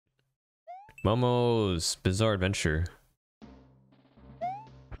Momo's Bizarre Adventure.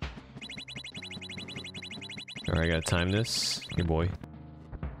 Alright, I gotta time this. Your boy.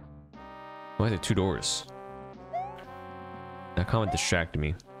 Why are there 2 doors? That comment distracted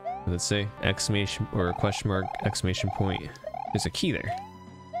me. What does it say? Exclamation or question mark, exclamation point. There's a key there.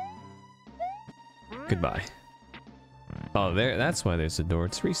 Goodbye. Oh, there. That's why there's a door.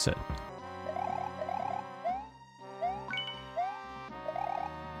 It's reset.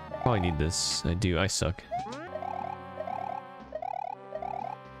 Probably need this. I do. I suck.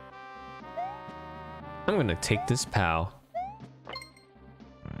 I'm gonna take this POW.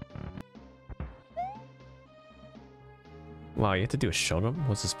 Wow, you have to do a shell jump?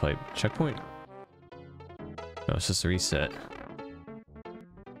 What's this pipe? Checkpoint? No, it's just a reset.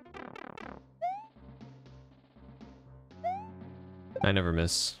 I never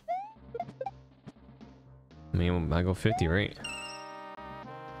miss. I mean, I go 50, right?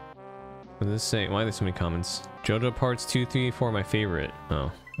 What does this say? Why are there so many comments? JoJo parts 2, 3, 4 my favorite.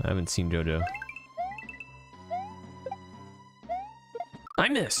 Oh, I haven't seen JoJo. I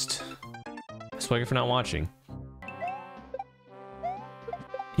missed! That's why you're not watching.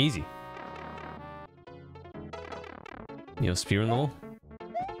 Easy. Yo, speedrun level?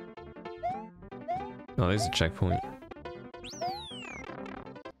 Oh, there's a checkpoint.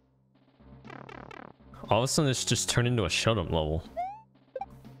 All of a sudden, this just turned into a shell jump level.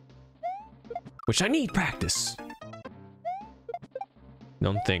 Which I need practice.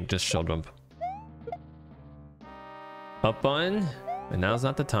 Don't think, just shell jump. Up button, and now's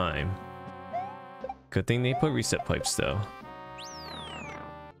not the time. Good thing they put reset pipes though.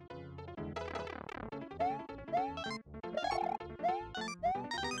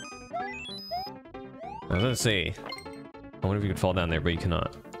 I was gonna say, I wonder if you could fall down there, but you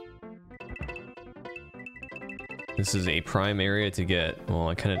cannot. This is a prime area to get. Well,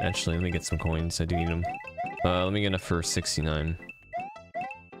 I kind of actually, let me get some coins. I do need them. Let me get enough for 69.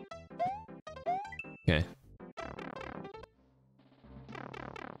 Okay.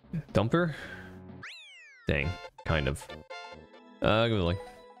 Dumper? Dang, kind of. Good luck.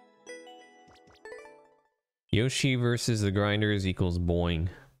 Yoshi versus the grinders equals boing.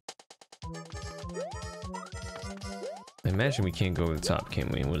 I imagine we can't go to the top, can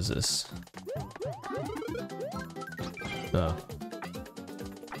we? What is this? Oh.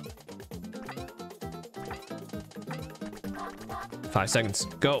 Five seconds.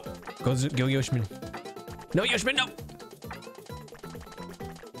 Go. Go Yoshman. No, Yoshman, no!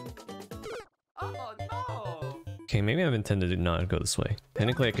 Oh, no! Okay, maybe I've intended to not go this way.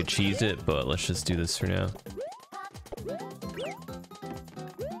 Technically, I could cheese it, but let's just do this for now.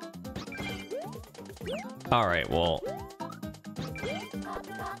 Alright, well.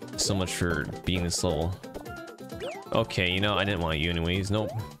 So much for being this level. Okay, you know, I didn't want you anyways. Nope.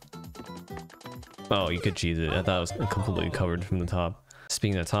 Oh, you could cheese it. I thought it was completely covered from the top.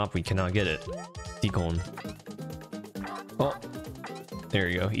 Speaking of the top, we cannot get it. Decon. Oh. There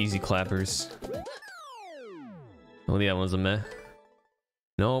you go. Easy clappers. Oh, the other one's a meh.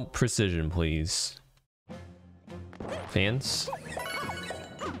 No precision, please. Fans?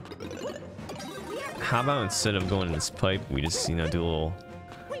 How about instead of going in this pipe, we just, you know, do a little...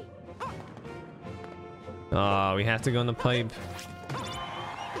 Oh, we have to go in the pipe.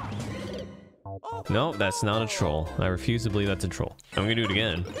 No, that's not a troll. I refuse to believe that's a troll. I'm gonna do it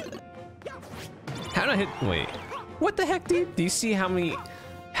again. How did I hit? Wait. What the heck, dude? Do you see how many...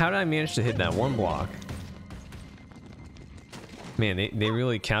 How did I manage to hit that one block? Man, they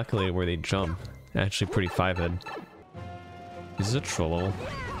really calculated where they jump. Actually pretty 5-head. Is this a troll level?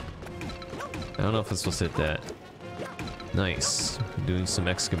 I don't know if it's supposed to hit that. Nice. Doing some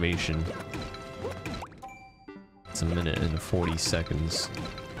excavation. It's a minute and 40 seconds.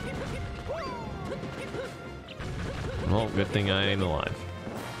 Well, good thing I ain't alive.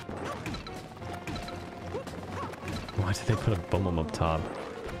 Why did they put a bum up top?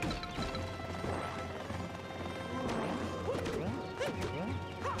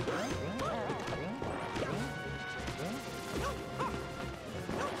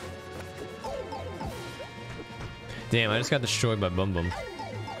 Damn, I just got destroyed by Bum Bum.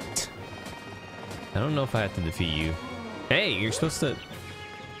 I don't know if I have to defeat you. Hey, you're supposed to...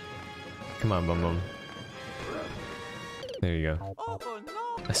 Come on, Bum Bum. There you go. Oh,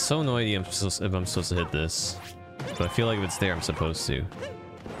 no. I have so no idea if I'm supposed to hit this. But I feel like if it's there, I'm supposed to.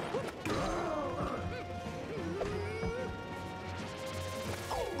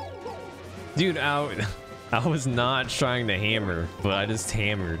 Dude, I was not trying to hammer, but I just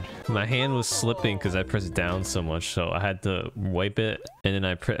hammered. My hand was slipping because I pressed down so much, so I had to wipe it, and then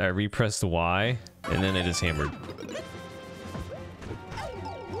I repressed Y, and then I just hammered.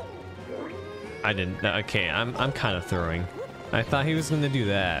 I didn't. Okay, I'm kind of throwing. I thought he was gonna do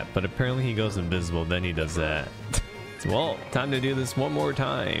that, but apparently he goes invisible, then he does that. Well, time to do this one more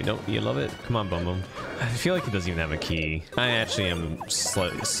time. Don't you love it? Come on, Bum Bum. I feel like he doesn't even have a key. I actually am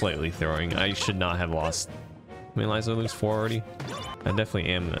slightly throwing. I should not have lost. I mean, Liza lose 4 already. I definitely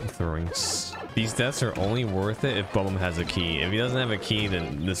am throwing. These deaths are only worth it if Bum Bum has a key. If he doesn't have a key,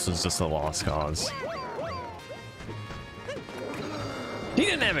 then this was just a lost cause. He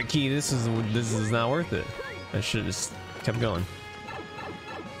didn't have a key. This is not worth it. I should have just kept going.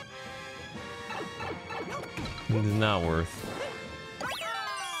 It is not worth.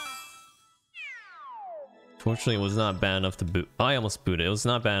 Fortunately, it was not bad enough to boo. I almost booted. It was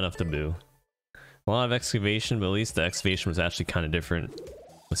not bad enough to boo. A lot of excavation, but at least the excavation was actually kind of different.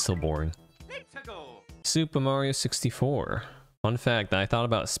 But still boring. Super Mario 64. Fun fact, I thought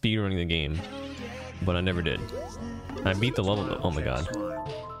about speedrunning the game, but I never did. I beat the level though. Oh my god.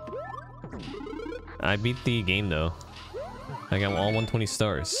 I beat the game though. I got all 120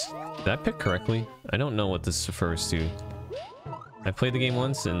 stars. Did I pick correctly? I don't know what this refers to. I played the game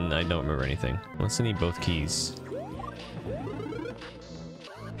once and I don't remember anything. Unless I need both keys.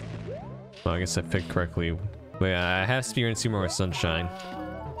 Well, I guess I picked correctly. But yeah, I have Spear and Super Mario Sunshine.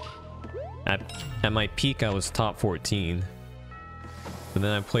 At my peak, I was top 14. But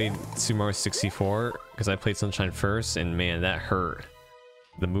then I played Super Mario 64 because I played Sunshine first, and man, that hurt.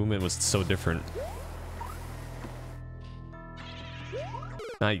 The movement was so different.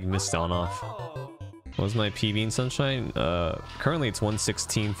 I missed on off. What was my PB in Sunshine? Currently it's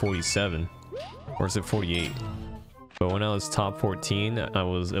 116.47, or is it 48? But when I was top 14, it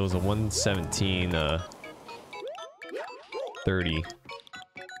was a 117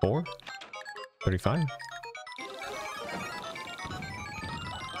 34, 35.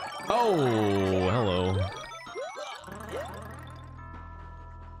 Oh, hello.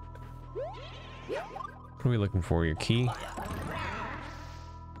 What are we looking for? Your key?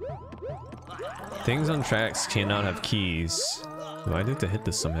 Things on tracks cannot have keys. Oh, I need to hit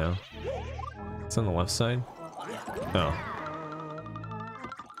this somehow. It's on the left side. Oh.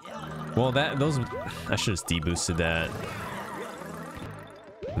 Well, I should have deboosted that.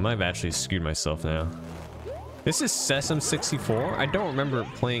 I might have actually screwed myself now. This is Sesame 64? I don't remember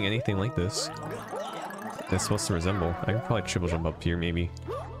playing anything like this. It's supposed to resemble. I can probably triple jump up here, maybe.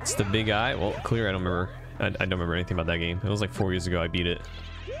 It's the big eye. Well, clear, I don't remember. I don't remember anything about that game. It was like 4 years ago I beat it.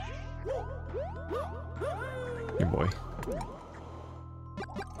 Your boy.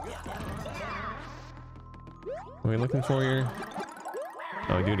 What are we looking for here?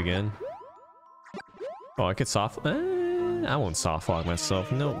 Oh, I do it again. Oh, I could soft. I won't soft lock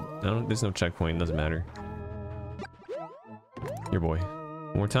myself. No, there's no checkpoint. Doesn't matter. Your boy.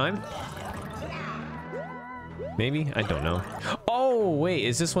 One more time? Maybe? I don't know. Oh, wait.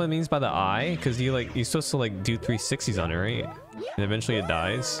 Is this what it means by the eye? Because you're supposed to like do 360s on it, right? And eventually it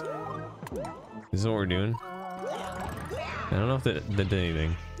dies. This is what we're doing. I don't know if that did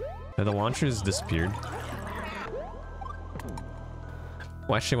anything. Now the launchers disappeared.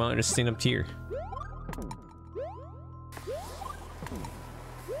 Why should I want to just stand up here?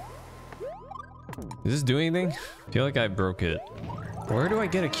 Does this do anything? I feel like I broke it. Where do I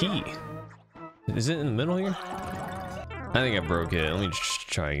get a key? Is it in the middle here? I think I broke it. Let me just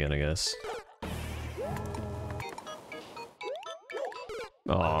try again, I guess.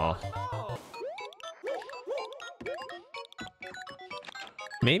 Aw.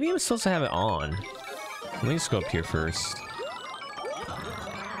 Maybe I'm supposed to have it on. Let me just go up here first.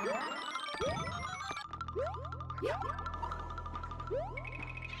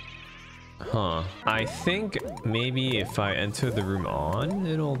 Huh. I think maybe if I enter the room on,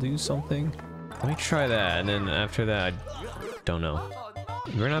 it'll do something. Let me try that, and then after that, I don't know.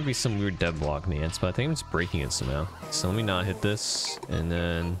 There might not be some weird dead block in the ants, but I think I'm just breaking it somehow. So let me not hit this, and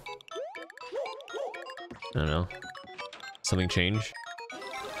then... I don't know. Something change?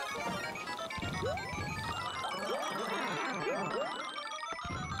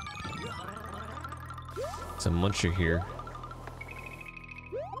 It's a muncher here.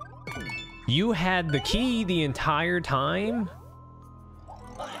 You had the key the entire time?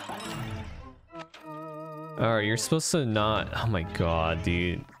 Alright, you're supposed to not... Oh my god,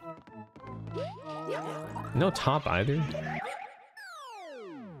 dude. No top either?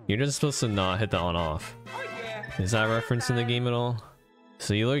 You're just supposed to not hit the on-off. Is that a reference in the game at all?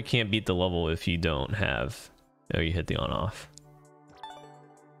 So you literally can't beat the level if you don't have... Oh, you hit the on-off.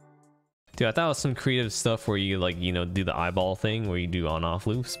 Dude, I thought it was some creative stuff where you like, you know, do the eyeball thing where you do on-off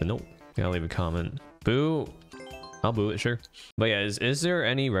loops, but nope. Gotta leave a comment. Boo! I'll boo it, sure. But yeah, is there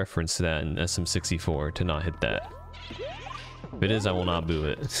any reference to that in SM64 to not hit that? If it is, I will not boo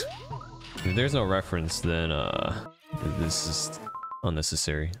it. If there's no reference, then this is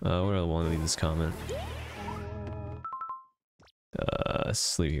unnecessary. What do I want to leave this comment?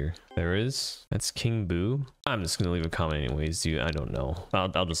 Let's leave here. There is. That's King Boo. I'm just gonna leave a comment anyways, dude. I don't know.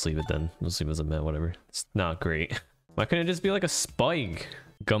 I'll just leave it then. Just leave it as a met, whatever. It's not great. Why couldn't it just be like a spike?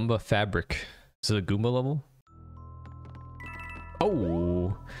 Goomba fabric. Is it a Goomba level?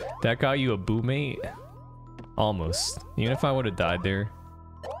 Oh, that got you a Boo mate? Almost. Even if I would have died there.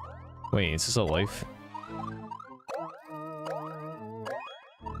 Wait, is this a life?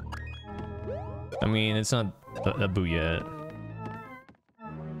 I mean, it's not a Boo yet.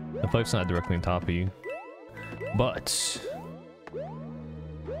 The pipe's not directly on top of you. But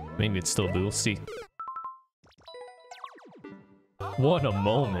maybe it's still Boo. We'll see. What a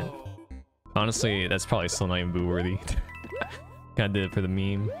moment. Honestly, that's probably still not even Boo worthy. Kinda did it for the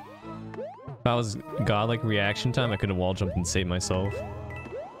meme. If I was godlike reaction time, I could have wall jumped and saved myself.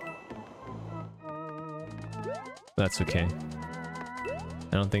 That's okay.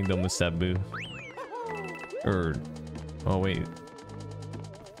 I don't think they'll miss that Boo. Or, oh wait.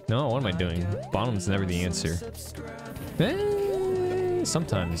 No, what am I doing? Bottom's never the answer.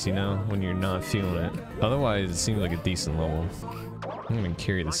 Sometimes, you know, when you're not feeling it. Otherwise, it seems like a decent level. I'm gonna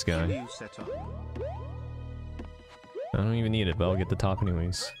carry this guy. I don't even need it, but I'll get the top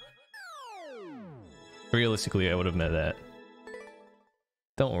anyways. Realistically, I would have met that.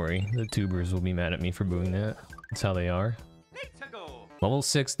 Don't worry, the tubers will be mad at me for booing that. That's how they are. Level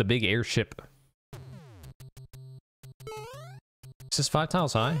 6, the big airship. Is this 5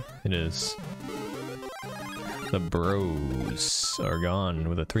 tiles high? It is. The bros are gone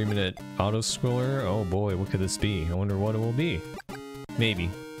with a 3-minute auto scroller. Oh boy, what could this be? I wonder what it will be. Maybe.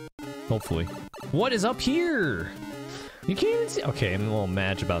 Hopefully. What is up here? You can't even see. Okay, I'm a little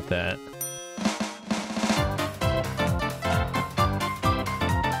mad about that.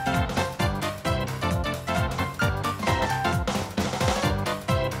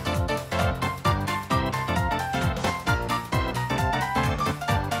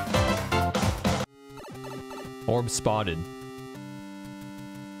 Orb spotted.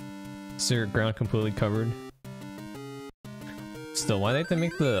 Is there ground completely covered? Still, why did they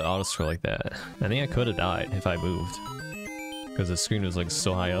make the auto scroll like that? I think I could have died if I moved. Because the screen was like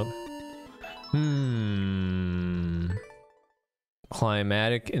so high up.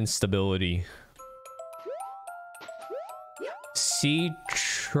 Climatic instability.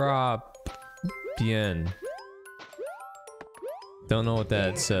 C-trop-bien. Don't know what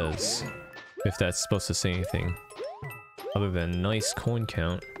that says. If that's supposed to say anything. Other than nice coin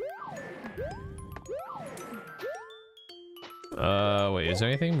count. Wait, is there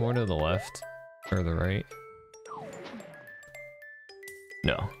anything more to the left? Or the right?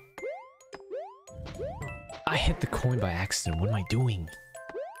 No. I hit the coin by accident. What am I doing?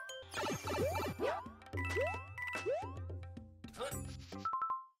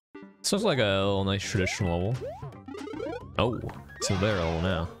 This looks like a little nice traditional level. Oh, it's a better level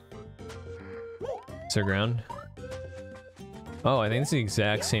now. Is there ground? Oh, I think it's the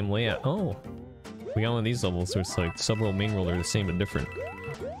exact same layout. Oh, we got one of these levels, so it's like sub-world, main world are the same but different.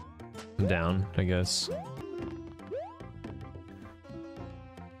 I'm down, I guess.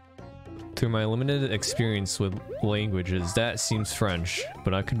 Through my limited experience with languages, that seems French,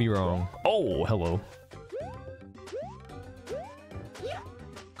 but I could be wrong. Oh, hello.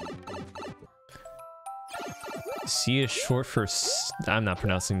 C is short for I'm not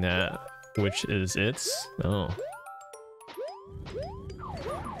pronouncing that. Which is it's? Oh.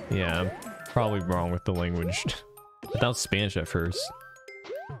 Yeah, I'm probably wrong with the language. I thought Spanish at first.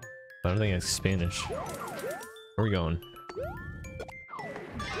 I don't think it's Spanish. Where are we going?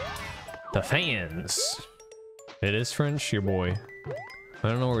 The fans! It is French, your boy. I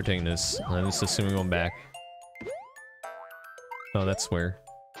don't know where we're taking this. I'm just assuming going back. Oh, that's where.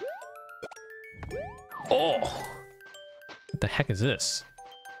 Oh! What the heck is this?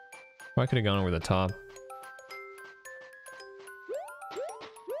 Well, I could have gone over the top.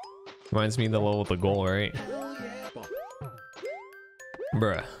 Reminds me of the level with the goal, right?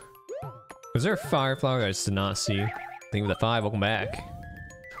 Bruh. Was there a fire flower that I just did not see? Think of the 5, welcome back.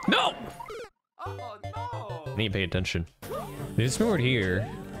 No! Oh no! I need to pay attention. They just moved here.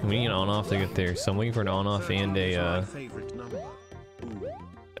 We need an on-off to get there, so I'm looking for an on-off and a,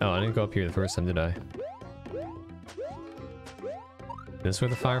 Oh, I didn't go up here the first time, did I? This is where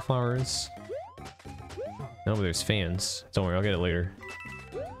the fire flower is? No, but there's fans. Don't worry, I'll get it later.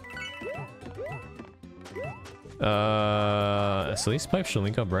 So these pipes should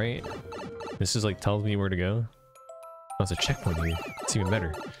link up, right? This is like tells me where to go. Oh, it's a checkpoint here. It's even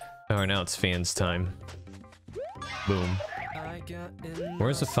better. Alright, now it's fans time. Boom.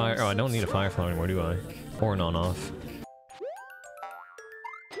 Where's the fire? Oh, I don't need a fire flower anymore, do I? Or an on-off.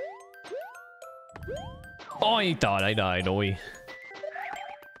 Oh, I thought I died, oi.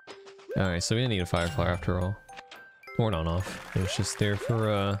 Alright, so we didn't need a fire flower after all. Or an on-off. It was just there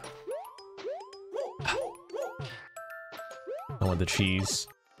for, I want the cheese.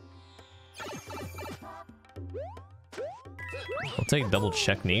 I'll take double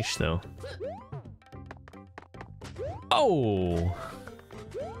check niche though. Oh!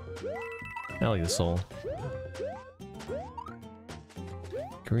 I like the soul.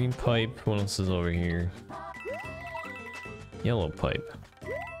 Green pipe. What else is over here? Yellow pipe.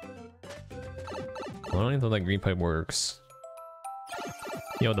 I don't even know that green pipe works.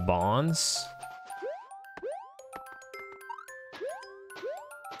 Yo, the bonds?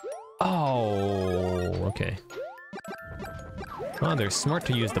 Oh, okay. Oh, they're smart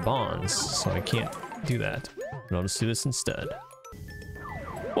to use the bonds, so I can't do that. But I'll just do this instead.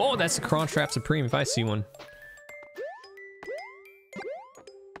 Oh, that's a Cron Trap Supreme if I see one.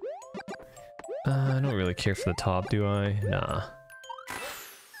 I don't really care for the top, do I? Nah.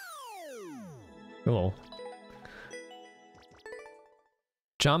 Cool.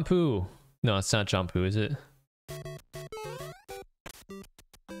 Jumpu. No, it's not Jumpu, is it?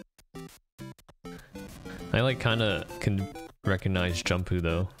 I like kind of can recognize Jumpu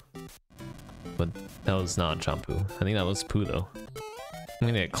though, but that was not Jumpu. I think that was Poo though. I'm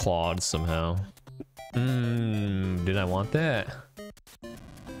gonna get clawed somehow. Did I want that?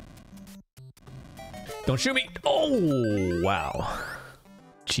 Don't shoot me! Oh, wow.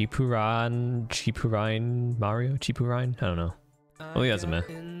 Chipurine Mario? Chipurine? I don't know. Oh, he has a meh.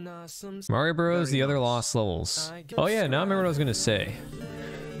 Mario Bros. The other lost levels. Oh yeah, now I remember what I was gonna say.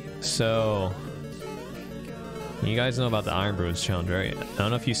 So, you guys know about the Iron Bros challenge, right? I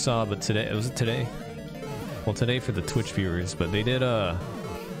don't know if you saw, but today, was it today? Well, today for the Twitch viewers, but they did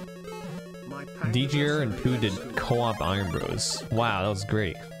DGR and Pooh did co-op Iron Bros. Wow, that was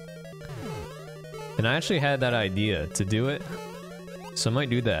great. And I actually had that idea to do it, so I might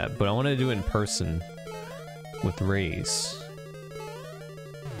do that, but I want to do it in person with Rays.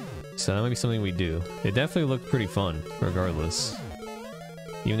 So that might be something we do. It definitely looked pretty fun, regardless.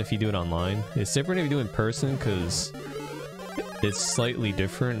 Even if you do it online. It's different if you do it in person, because it's slightly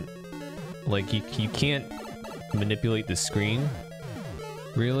different. Like, you can't manipulate the screen,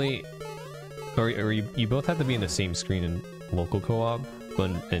 really. Or you both have to be in the same screen in local co-op, but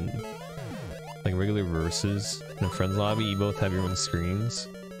in like regular versus in a friend's lobby, you both have your own screens.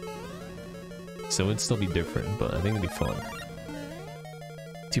 So it'd still be different, but I think it'd be fun.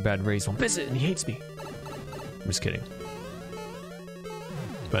 Too bad Ray's won't visit and he hates me. I'm just kidding.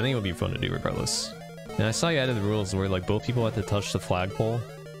 But I think it would be fun to do regardless. And I saw you added the rules where like both people have to touch the flagpole.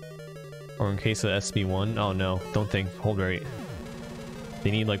 Or in case of SB1, oh no, don't think, hold right.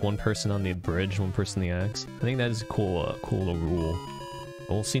 They need like one person on the bridge, one person on the axe. I think that is a cool, cool little rule.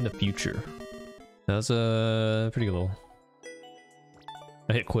 We'll see in the future. That was a pretty good little.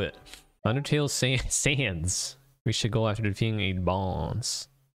 I hit quit. Undertale Sands. We should go after defeating a boss.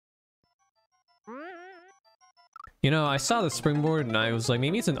 You know, I saw the springboard and I was like,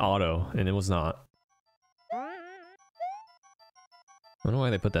 maybe it's an auto, and it was not. I don't know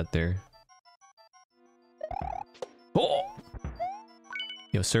why they put that there. Oh!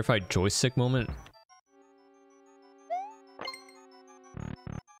 Yo, certified joystick moment.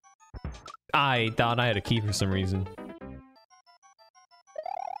 I thought I had a key for some reason.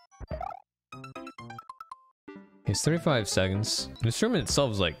 It's 35 seconds. This room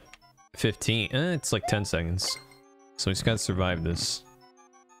itself is like 15. It's like 10 seconds. So we just gotta survive this.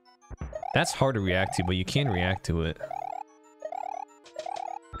 That's hard to react to, but you can react to it.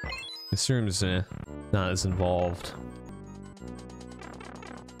 This room's not as involved.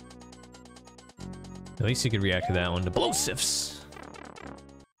 At least you could react to that one. The Blowsifs!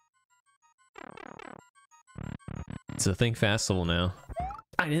 It's a think fast level now.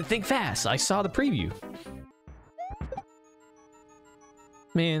 I didn't think fast! I saw the preview!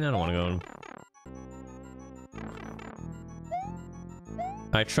 Man, I don't want to go.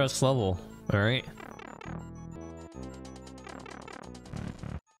 I trust level, alright?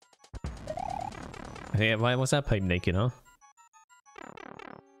 Hey, why was that pipe naked, huh?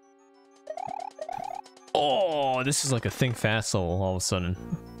 Oh, this is like a think fast level all of a sudden.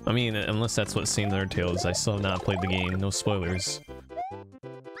 I mean, unless that's what Saint Undertale is. I still have not played the game. No spoilers.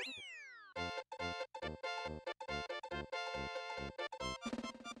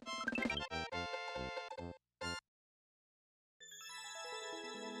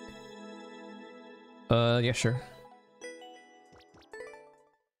 Yeah, sure.